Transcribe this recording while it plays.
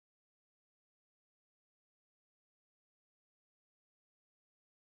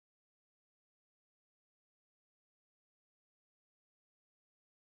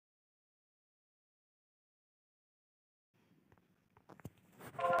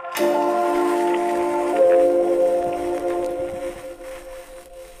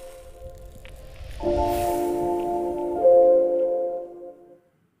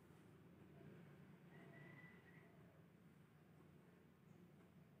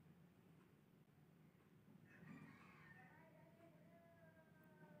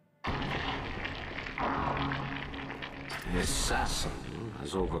The assassin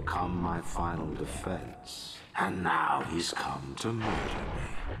has overcome my final defense, and now he's come to murder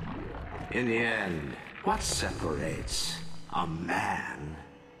me. In the end, what separates a man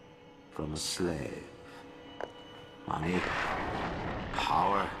from a slave? Money?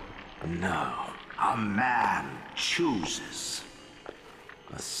 Power? No. A man chooses.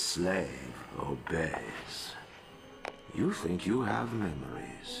 A slave obeys. You think you have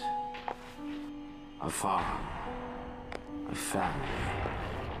memories. A farm. A family.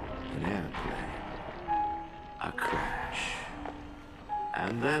 An airplane. A crash.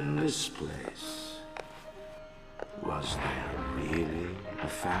 And then this place. Was there really a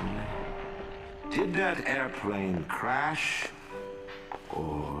family? Did that airplane crash?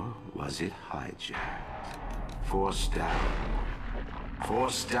 Or was it hijacked? Forced down.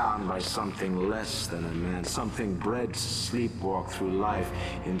 Forced down by something less than a man. Something bred to sleepwalk through life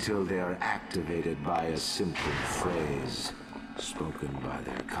until they are activated by a simple phrase spoken by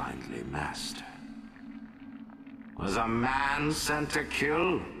their kindly master. Was a man sent to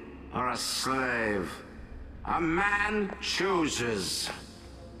kill or a slave? A man chooses.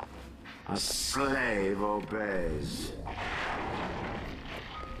 A slave obeys.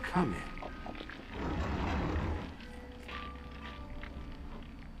 Come in.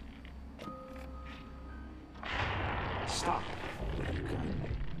 Stop, would you kindly?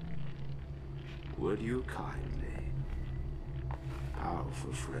 Would you kindly?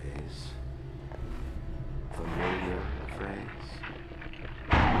 Powerful phrase. Familiar phrase.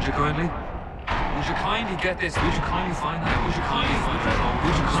 Would you kindly? Would you kindly get this? Would you kindly find that? Would you kindly find that?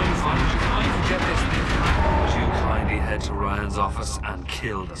 Would you kindly find? Would you kindly get this? Would you kindly head to Ryan's office and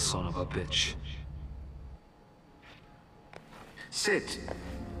kill the son of a bitch? Sit,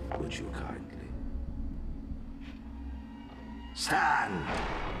 would you kindly? Stand,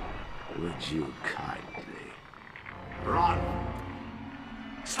 would you kindly? Run.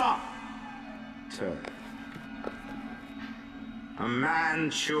 Stop. Turn. A man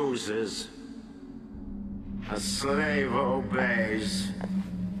chooses. A slave obeys.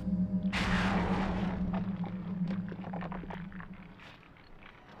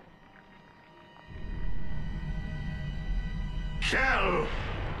 Kill!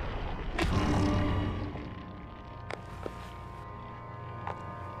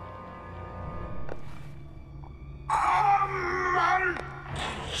 A man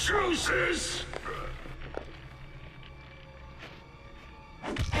chooses!